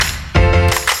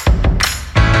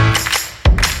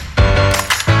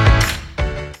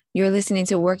You're listening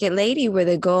to Work It Lady, where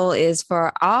the goal is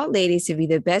for all ladies to be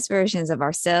the best versions of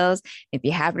ourselves. If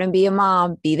you happen to be a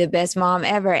mom, be the best mom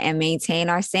ever and maintain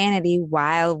our sanity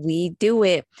while we do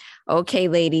it. Okay,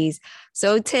 ladies.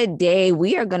 So today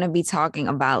we are going to be talking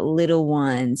about little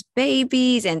ones,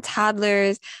 babies and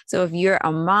toddlers. So if you're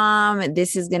a mom,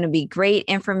 this is going to be great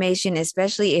information,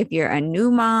 especially if you're a new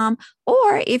mom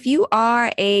or if you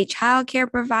are a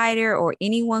childcare provider or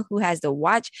anyone who has to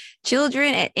watch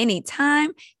children at any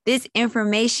time. This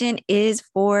information is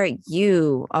for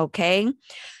you. Okay.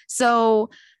 So,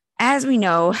 as we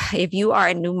know, if you are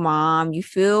a new mom, you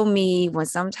feel me when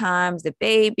sometimes the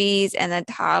babies and the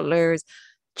toddlers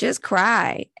just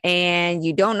cry and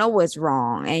you don't know what's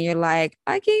wrong. And you're like,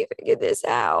 I can't figure this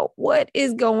out. What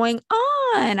is going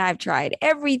on? I've tried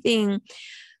everything.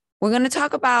 We're going to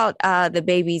talk about the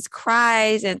baby's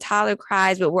cries and toddler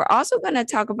cries, but we're also going to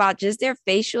talk about just their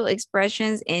facial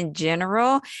expressions in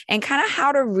general and kind of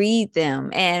how to read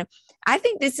them. And I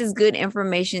think this is good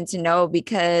information to know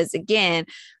because, again,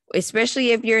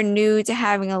 especially if you're new to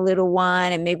having a little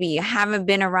one and maybe you haven't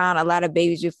been around a lot of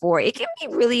babies before, it can be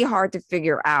really hard to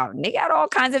figure out. And they got all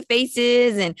kinds of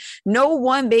faces, and no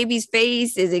one baby's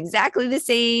face is exactly the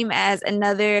same as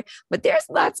another, but there's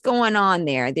lots going on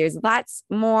there. There's lots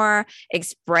more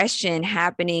expression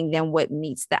happening than what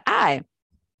meets the eye.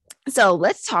 So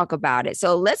let's talk about it.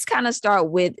 So let's kind of start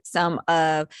with some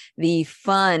of the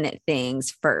fun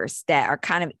things first that are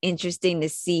kind of interesting to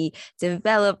see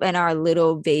develop in our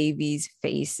little babies'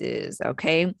 faces.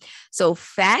 Okay. So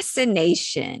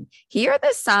fascination. Here are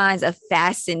the signs of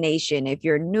fascination. If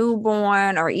your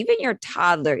newborn or even your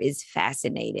toddler is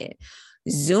fascinated,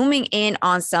 zooming in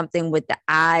on something with the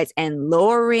eyes and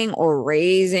lowering or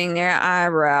raising their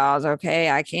eyebrows. Okay.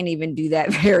 I can't even do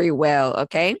that very well.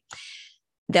 Okay.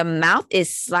 The mouth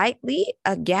is slightly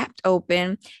gapped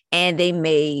open and they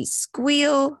may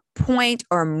squeal, point,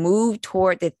 or move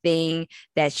toward the thing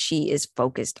that she is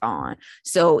focused on.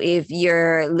 So if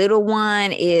your little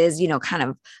one is, kind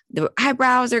of the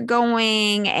eyebrows are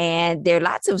going and there are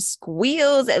lots of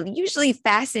squeals, usually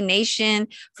fascination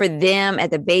for them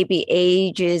at the baby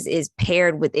ages is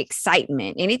paired with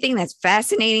excitement. Anything that's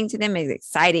fascinating to them is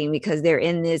exciting because they're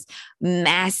in this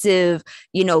massive,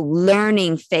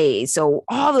 learning phase. So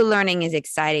all the learning is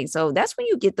exciting. So that's when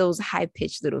you get those high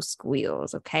pitched little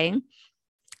squeals. Okay.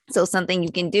 So something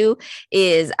you can do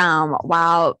is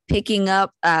while picking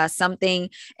up something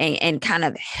and kind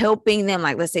of helping them,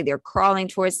 like let's say they're crawling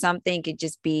towards something, could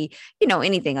just be,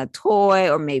 anything, a toy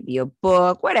or maybe a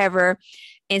book, whatever.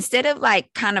 Instead of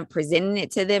like kind of presenting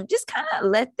it to them, just kind of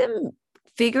let them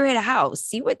figure it out,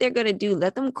 see what they're going to do,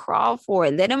 let them crawl for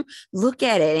it, let them look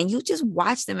at it, and you just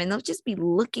watch them and they'll just be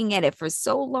looking at it for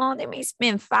so long. They may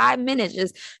spend 5 minutes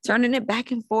just turning it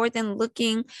back and forth and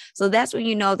looking. So that's when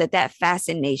you know that that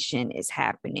fascination is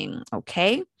happening.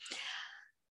 Okay.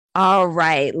 All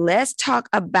right, let's talk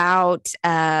about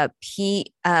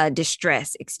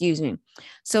distress, excuse me.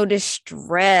 So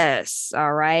distress,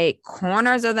 all right.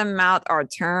 Corners of the mouth are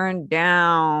turned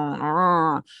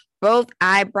down. Both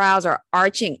eyebrows are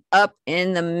arching up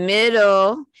in the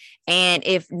middle. And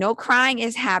if no crying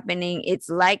is happening, it's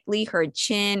likely her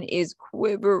chin is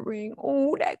quivering.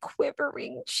 Oh, that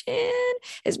quivering chin,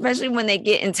 especially when they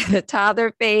get into the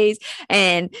toddler phase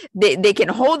and they can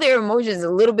hold their emotions a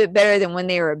little bit better than when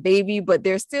they were a baby, but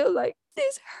they're still like,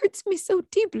 this hurts me so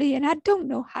deeply and I don't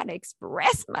know how to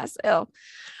express myself.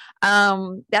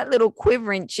 That little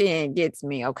quivering chin gets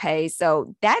me. Okay.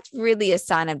 So that's really a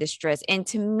sign of distress. And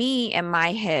to me, in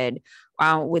my head,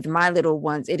 with my little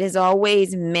ones, it has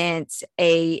always meant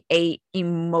a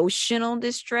emotional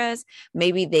distress.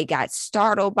 Maybe they got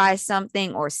startled by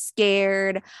something or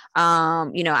scared.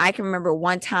 I can remember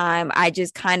one time I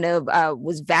just kind of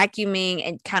was vacuuming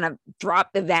and kind of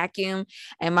dropped the vacuum,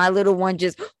 and my little one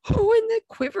just, and the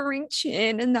quivering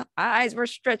chin and the eyes were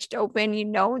stretched open,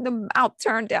 the mouth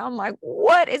turned down, like,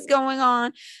 what is going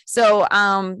on? So,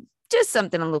 just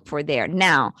something to look for there.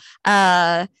 Now,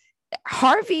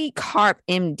 Harvey Karp,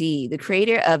 MD, the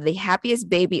creator of The Happiest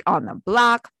Baby on the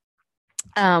Block,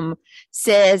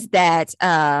 says that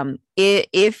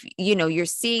if you're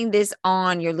seeing this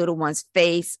on your little one's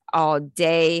face all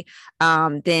day,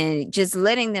 then just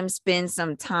letting them spend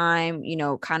some time,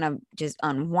 kind of just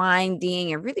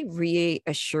unwinding and really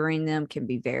reassuring them can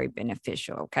be very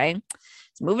beneficial. Okay,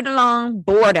 so moving along,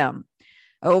 boredom.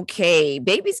 Okay,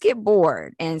 babies get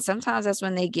bored, and sometimes that's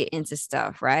when they get into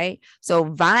stuff, right? So,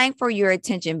 vying for your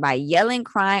attention by yelling,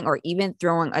 crying, or even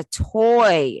throwing a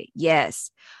toy.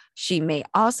 Yes, she may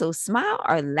also smile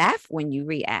or laugh when you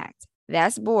react.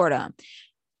 That's boredom.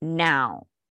 Now,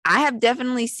 I have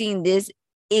definitely seen this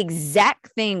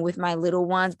exact thing with my little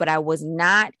ones, but I was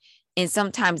not and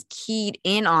sometimes keyed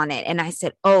in on it. And I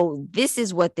said, oh, this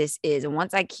is what this is. And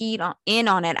once I in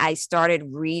on it, I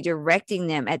started redirecting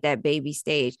them at that baby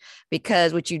stage,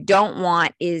 because what you don't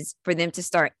want is for them to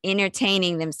start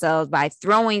entertaining themselves by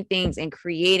throwing things and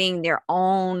creating their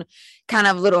own kind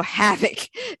of little havoc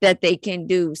that they can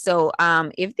do. So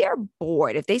if they're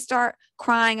bored, if they start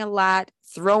crying a lot,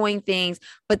 throwing things,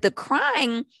 but the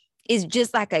crying is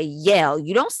just like a yell.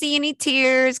 You don't see any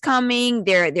tears coming.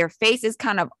 Their face is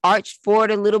kind of arched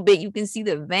forward a little bit. You can see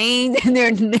the veins in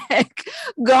their neck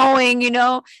going,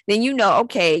 then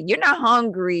okay, you're not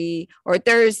hungry or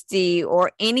thirsty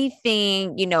or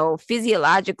anything,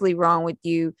 physiologically wrong with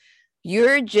you.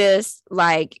 You're just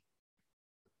like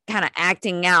kind of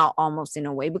acting out almost in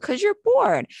a way because you're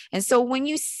bored. And so when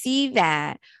you see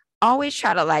that, always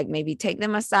try to like maybe take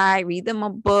them aside, read them a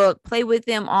book, play with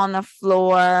them on the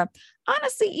floor.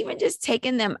 Honestly, even just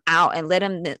taking them out and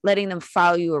letting them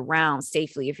follow you around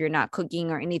safely if you're not cooking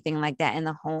or anything like that in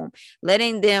the home,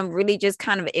 letting them really just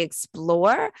kind of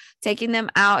explore, taking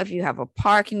them out if you have a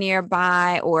park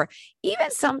nearby, or even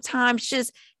sometimes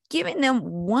just giving them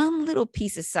one little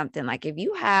piece of something. Like if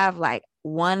you have like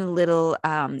one little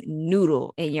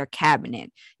noodle in your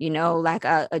cabinet, like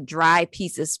a dry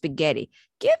piece of spaghetti,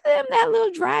 give them that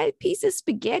little dry piece of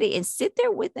spaghetti and sit there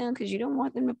with them, because you don't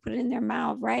want them to put it in their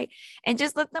mouth, right? And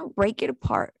just let them break it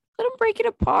apart. Let them break it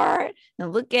apart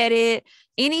and look at it.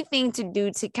 Anything to do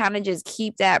to kind of just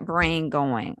keep that brain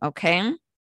going, okay?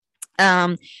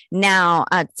 Now,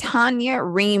 Tanya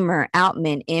Reamer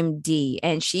Outman, MD,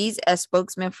 and she's a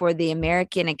spokesman for the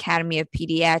American Academy of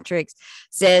Pediatrics,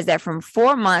 says that from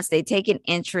 4 months, they take an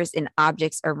interest in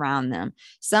objects around them.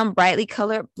 Some brightly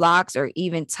colored blocks or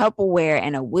even Tupperware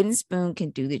and a wooden spoon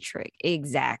can do the trick.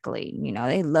 Exactly.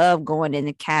 They love going in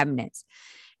the cabinets.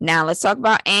 Now, let's talk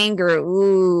about anger.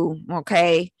 Ooh,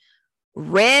 okay.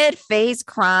 Red face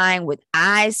crying with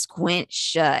eyes squint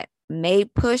shut. May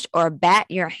push or bat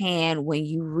your hand when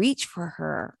you reach for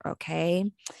her.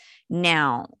 Okay.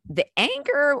 Now, the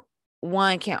anger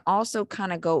one can also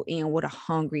kind of go in with a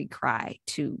hungry cry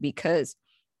too, because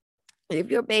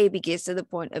if your baby gets to the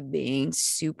point of being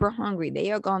super hungry, they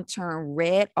are going to turn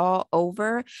red all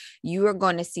over. You are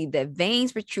going to see the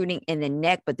veins protruding in the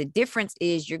neck, but the difference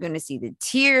is you're going to see the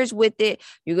tears with it.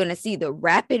 You're going to see the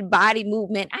rapid body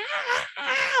movement,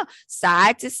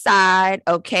 side to side.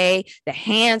 Okay. The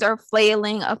hands are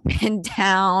flailing up and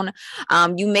down.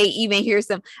 You may even hear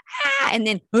some, and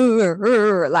then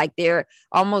like they're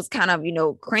almost kind of,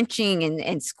 crunching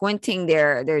and squinting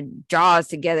their jaws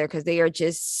together, because they are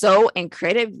just so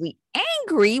incredibly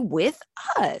angry with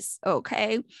us.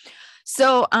 Okay.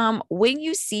 So when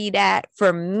you see that,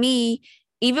 for me,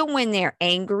 even when they're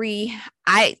angry,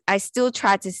 I still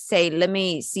try to say, let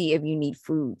me see if you need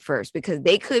food first, because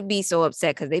they could be so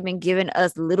upset because they've been giving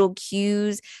us little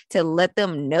cues to let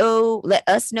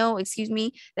us know,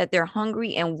 that they're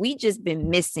hungry, and we just been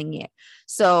missing it.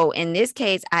 So in this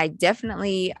case, I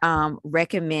definitely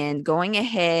recommend going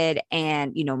ahead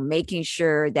and, making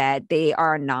sure that they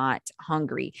are not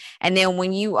hungry. And then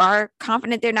when you are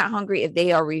confident they're not hungry, if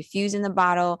they are refusing the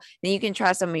bottle, then you can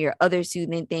try some of your other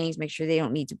soothing things. Make sure they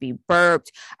don't need to be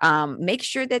burped. Make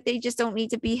sure that they just don't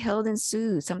need to be held and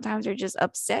soothed. Sometimes they're just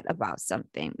upset about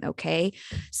something. Okay.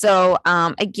 So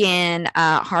again,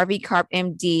 Harvey Karp,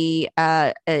 MD,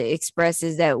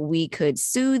 expresses that we could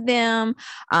soothe them.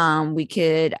 We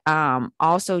could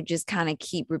also just kind of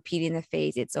keep repeating the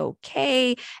phrase, it's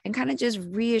okay, and kind of just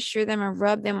reassure them and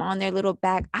rub them on their little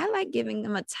back. I like giving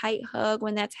them a tight hug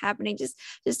when that's happening, just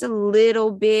a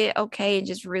little bit. Okay. And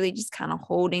just really just kind of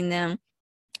holding them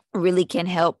really can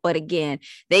help. But again,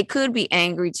 they could be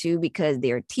angry too because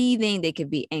they're teething. They could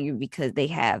be angry because they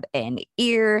have an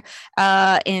ear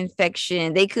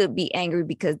infection. They could be angry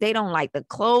because they don't like the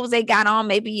clothes they got on.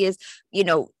 Maybe it's,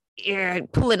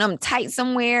 pulling them tight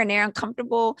somewhere and they're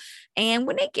uncomfortable. And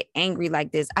when they get angry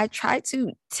like this, I try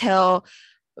to tell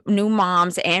new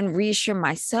moms and reassure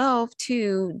myself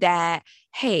too that,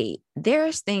 hey,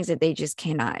 there's things that they just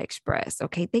cannot express.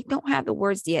 Okay. They don't have the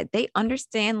words yet. They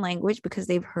understand language because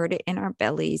they've heard it in our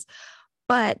bellies,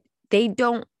 but they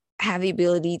don't have the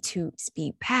ability to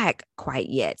speak back quite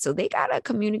yet. So they got to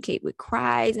communicate with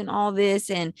cries and all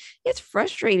this. And it's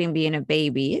frustrating being a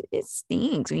baby. It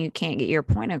stings when you can't get your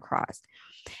point across.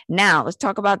 Now let's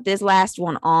talk about this last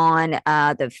one on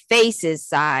the faces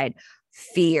side.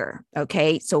 Fear.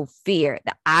 Okay. So fear,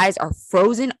 the eyes are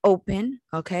frozen open.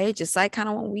 Okay. Just like kind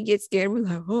of when we get scared, we're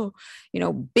like, oh,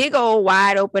 big old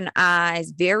wide open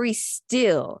eyes, very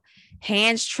still,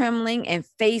 hands trembling and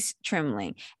face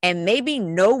trembling, and maybe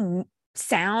no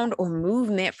sound or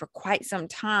movement for quite some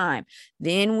time,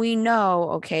 then we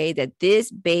know, okay, that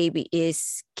this baby is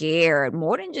scared.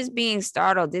 More than just being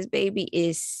startled, this baby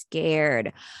is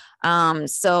scared.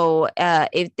 So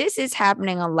if this is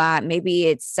happening a lot, maybe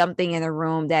it's something in the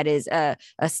room that is a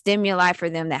stimuli for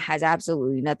them that has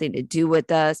absolutely nothing to do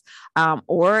with us.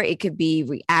 Or it could be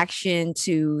reaction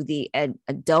to the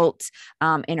adult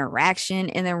interaction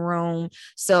in the room.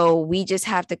 So we just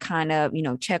have to kind of,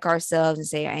 check ourselves and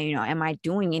say, am I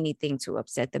doing anything to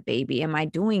upset the baby? Am I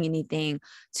doing anything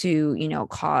to,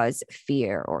 cause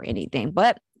fear or anything?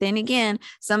 But then again,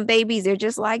 some babies, they're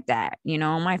just like that.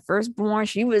 My firstborn,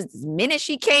 she was, the minute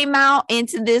she came out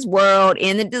into this world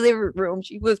in the delivery room,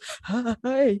 she was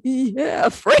afraid,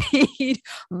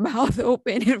 mouth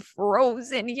open and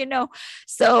frozen,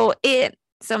 So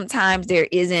sometimes there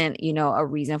isn't, a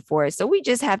reason for it. So we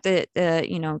just have to,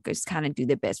 just kind of do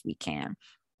the best we can.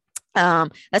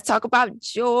 Let's talk about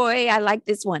joy. I like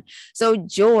this one. So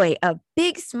joy, a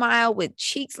big smile with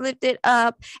cheeks lifted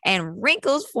up and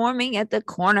wrinkles forming at the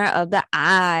corner of the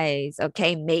eyes.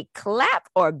 Okay, may clap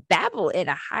or babble in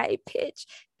a high pitch.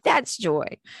 That's joy.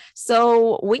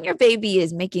 So when your baby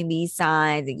is making these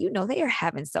signs and they are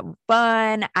having some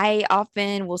fun, I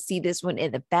often will see this one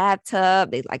in the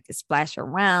bathtub. They like to splash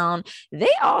around.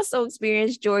 They also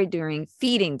experience joy during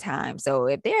feeding time. So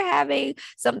if they're having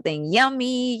something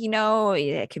yummy,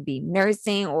 it could be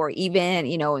nursing, or even,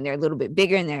 and they're a little bit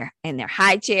bigger in their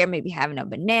high chair, maybe having a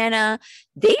banana,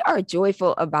 they are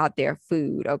joyful about their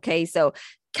food. Okay. So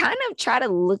kind of try to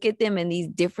look at them in these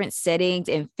different settings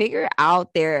and figure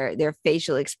out their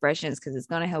facial expressions, because it's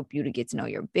going to help you to get to know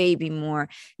your baby more,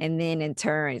 and then in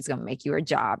turn it's going to make your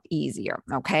job easier.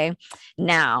 Okay,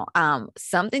 now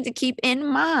something to keep in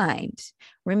mind: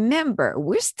 remember,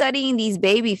 we're studying these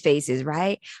baby faces,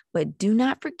 right? But do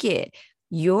not forget,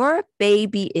 your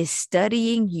baby is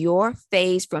studying your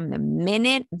face from the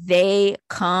minute they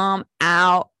come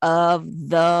out of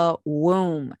the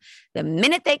womb. The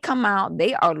minute they come out,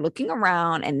 they are looking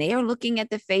around and they are looking at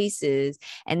the faces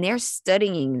and they're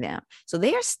studying them. So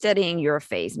they are studying your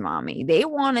face, mommy. They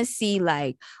want to see,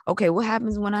 like, okay, what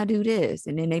happens when I do this?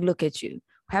 And then they look at you.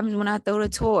 Happens when I throw the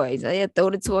toys. They throw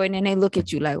the toy and then they look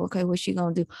at you like, okay, what's she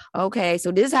gonna do? Okay,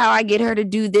 so this is how I get her to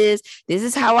do this. This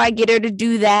is how I get her to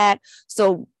do that.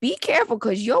 So be careful,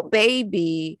 because your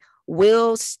baby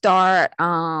will start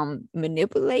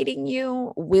manipulating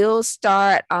you, will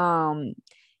start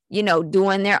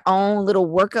doing their own little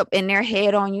workup in their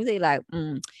head on you. They like,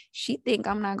 she think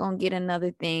I'm not gonna get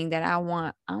another thing that I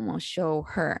want. I'm gonna show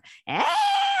her.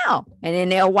 Ow! And then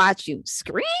they'll watch you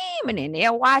scream, and then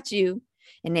they'll watch you.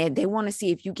 And then they want to see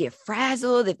if you get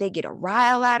frazzled, if they get a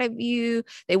rile out of you.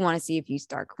 They want to see if you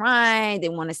start crying. They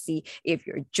want to see if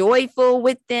you're joyful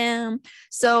with them.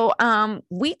 So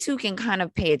we too can kind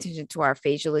of pay attention to our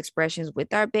facial expressions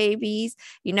with our babies.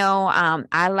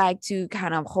 I like to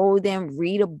kind of hold them,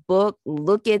 read a book,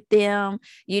 look at them,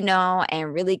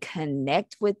 and really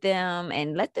connect with them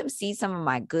and let them see some of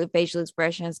my good facial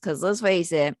expressions. Because let's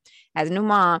face it, as a new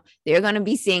mom, they're going to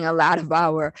be seeing a lot of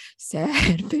our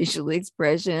sad facial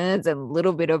expressions and a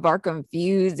little bit of our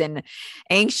confused and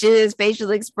anxious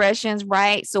facial expressions,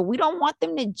 right? So we don't want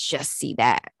them to just see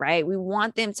that, right? We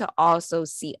want them to also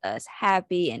see us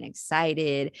happy and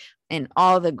excited and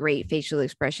all the great facial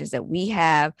expressions that we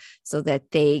have, so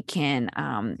that they can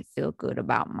feel good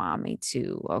about mommy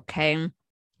too, okay?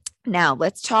 Now,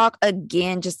 let's talk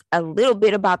again just a little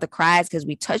bit about the cries, because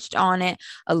we touched on it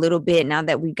a little bit now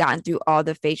that we've gotten through all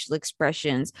the facial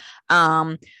expressions.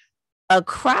 A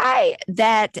cry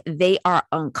that they are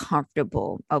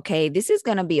uncomfortable. Okay. This is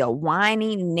going to be a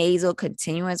whiny, nasal,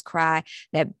 continuous cry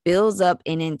that builds up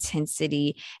in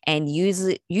intensity and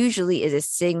usually is a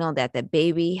signal that the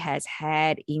baby has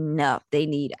had enough. They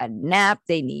need a nap.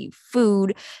 They need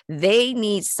food. They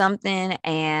need something,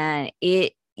 and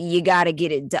you got to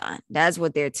get it done. That's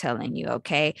what they're telling you.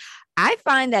 Okay. I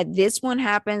find that this one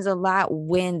happens a lot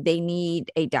when they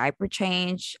need a diaper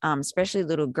change, especially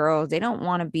little girls. They don't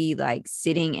want to be like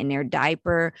sitting in their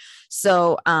diaper.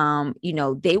 So,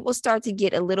 they will start to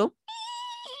get a little.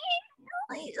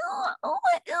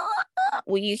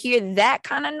 When you hear that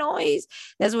kind of noise,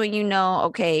 that's when you know,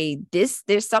 okay,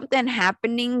 there's something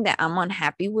happening that I'm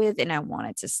unhappy with and I want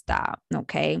it to stop.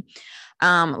 Okay.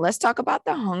 Let's talk about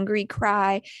the hungry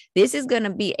cry. This is going to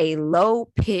be a low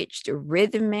pitched,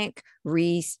 rhythmic,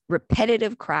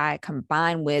 repetitive cry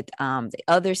combined with the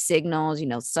other signals,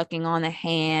 sucking on the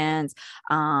hands,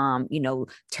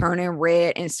 turning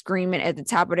red and screaming at the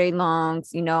top of their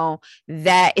lungs.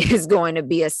 That is going to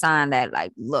be a sign that,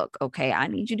 like, look, okay, I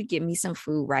need you to give me some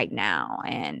food right now.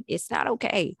 And it's not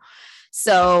okay.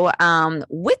 So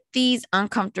with these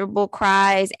uncomfortable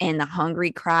cries and the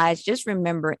hungry cries, just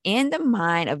remember, in the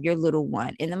mind of your little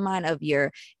one, in the mind of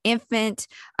your infant,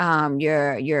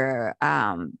 your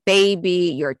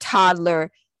baby, your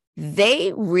toddler,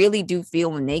 they really do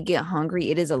feel when they get hungry,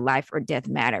 it is a life or death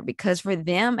matter, because for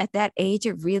them at that age,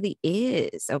 it really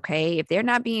is. Okay. If they're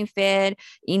not being fed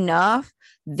enough,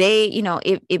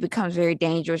 it becomes very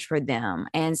dangerous for them.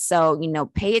 And so,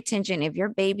 pay attention. If your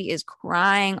baby is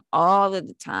crying all of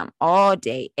the time, all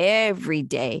day, every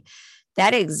day,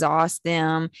 that exhausts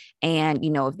them. And,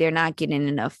 if they're not getting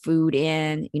enough food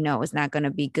in, it's not going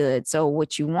to be good. So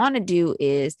what you want to do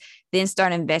is then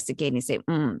start investigating and say,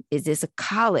 is this a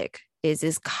colic? Is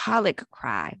this colic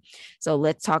cry? So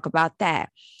let's talk about that.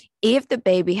 If the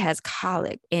baby has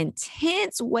colic,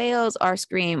 intense wails or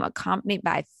scream accompanied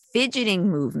by fidgeting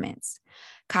movements.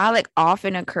 Colic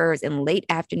often occurs in late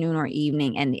afternoon or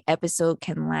evening, and the episode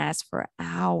can last for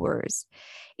hours.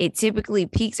 It typically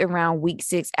peaks around week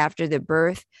 6 after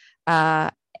birth,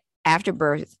 and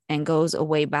goes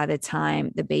away by the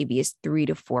time the baby is 3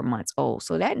 to 4 months old.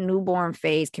 So that newborn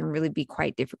phase can really be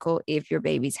quite difficult if your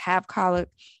babies have colic.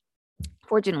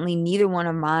 Fortunately, neither one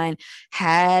of mine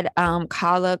had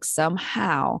colic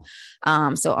somehow.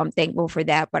 So I'm thankful for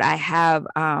that. But I have,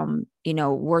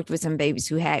 worked with some babies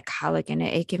who had colic, and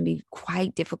it can be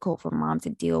quite difficult for mom to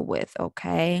deal with.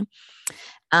 Okay.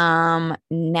 Now,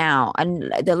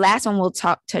 the last one we'll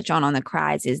touch on the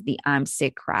cries is the I'm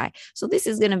sick cry. So this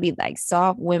is going to be like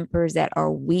soft whimpers that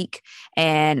are weak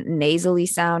and nasally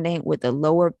sounding with a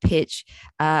lower pitch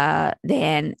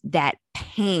than that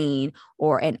pain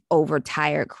or an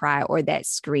overtired cry or that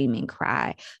screaming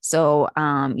cry. So,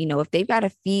 if they've got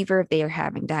a fever, if they are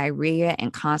having diarrhea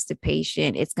and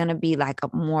constipation, it's going to be like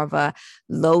more of a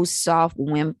low, soft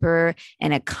whimper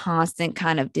and a constant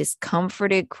kind of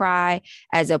discomforted cry,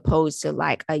 as opposed to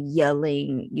like a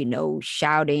yelling,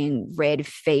 shouting,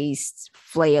 red-faced,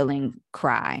 flailing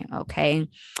cry. Okay.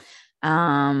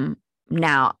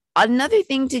 Now, another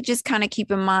thing to just kind of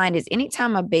keep in mind is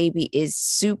anytime a baby is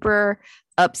super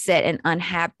upset and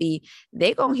unhappy,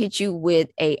 they're going to hit you with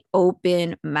a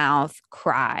open mouth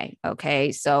cry.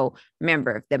 Okay. So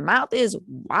remember, if the mouth is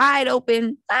wide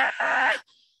open,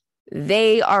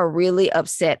 they are really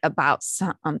upset about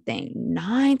something.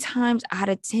 9 times out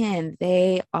of 10,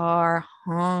 they are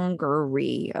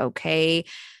hungry. Okay.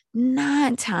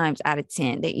 9 times out of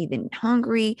 10, they're either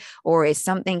hungry or it's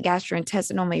something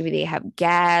gastrointestinal. Maybe they have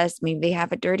gas, maybe they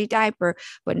have a dirty diaper,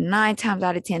 but 9 times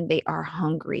out of 10, they are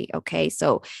hungry. Okay.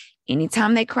 So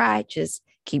anytime they cry, just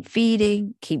keep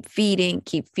feeding, keep feeding,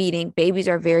 keep feeding. Babies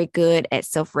are very good at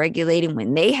self-regulating.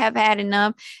 When they have had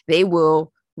enough, they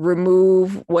will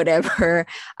remove whatever,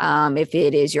 if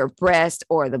it is your breast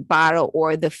or the bottle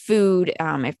or the food,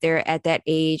 if they're at that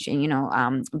age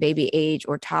and, baby age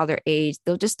or toddler age,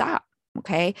 they'll just stop.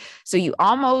 Okay. So you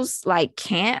almost like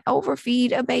can't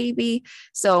overfeed a baby.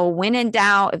 So when in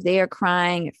doubt, if they are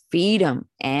crying, feed them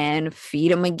and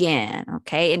feed them again.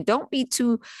 Okay. And don't be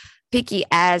too picky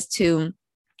as to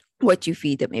what you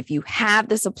feed them. If you have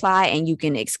the supply and you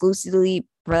can exclusively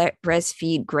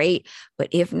breastfeed, great. But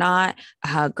if not,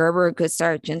 Gerber Good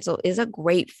Start Gentle is a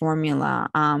great formula.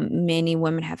 Many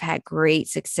women have had great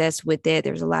success with it.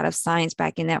 There's a lot of science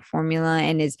backing that formula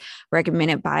and is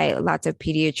recommended by lots of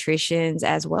pediatricians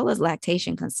as well as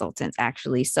lactation consultants,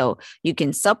 actually. So you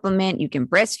can supplement, you can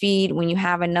breastfeed when you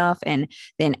have enough, and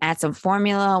then add some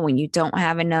formula when you don't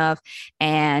have enough,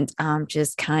 and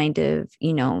just kind of,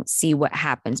 see what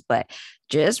happens. But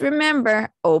just remember,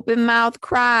 open mouth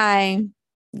cry.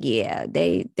 Yeah,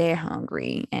 they're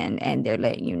hungry and they're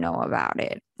letting you know about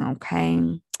it.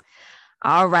 Okay.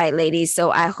 All right, ladies.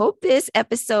 So I hope this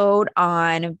episode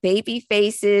on baby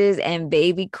faces and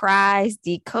baby cries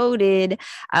decoded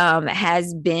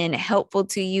has been helpful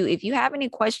to you. If you have any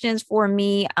questions for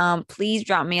me, please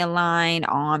drop me a line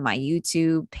on my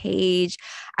YouTube page.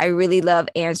 I really love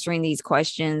answering these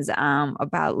questions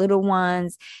about little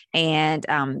ones and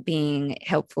being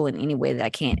helpful in any way that I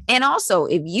can. And also,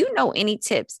 if you know any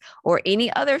tips or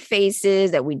any other faces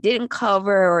that we didn't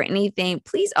cover or anything,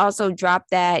 please also drop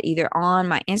that either on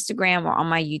my Instagram or on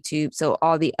my YouTube so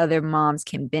all the other moms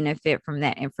can benefit from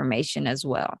that information as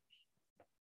well.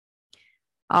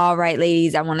 All right,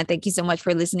 ladies, I want to thank you so much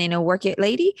for listening to Work It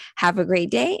Lady. Have a great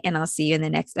day, and I'll see you in the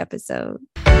next episode.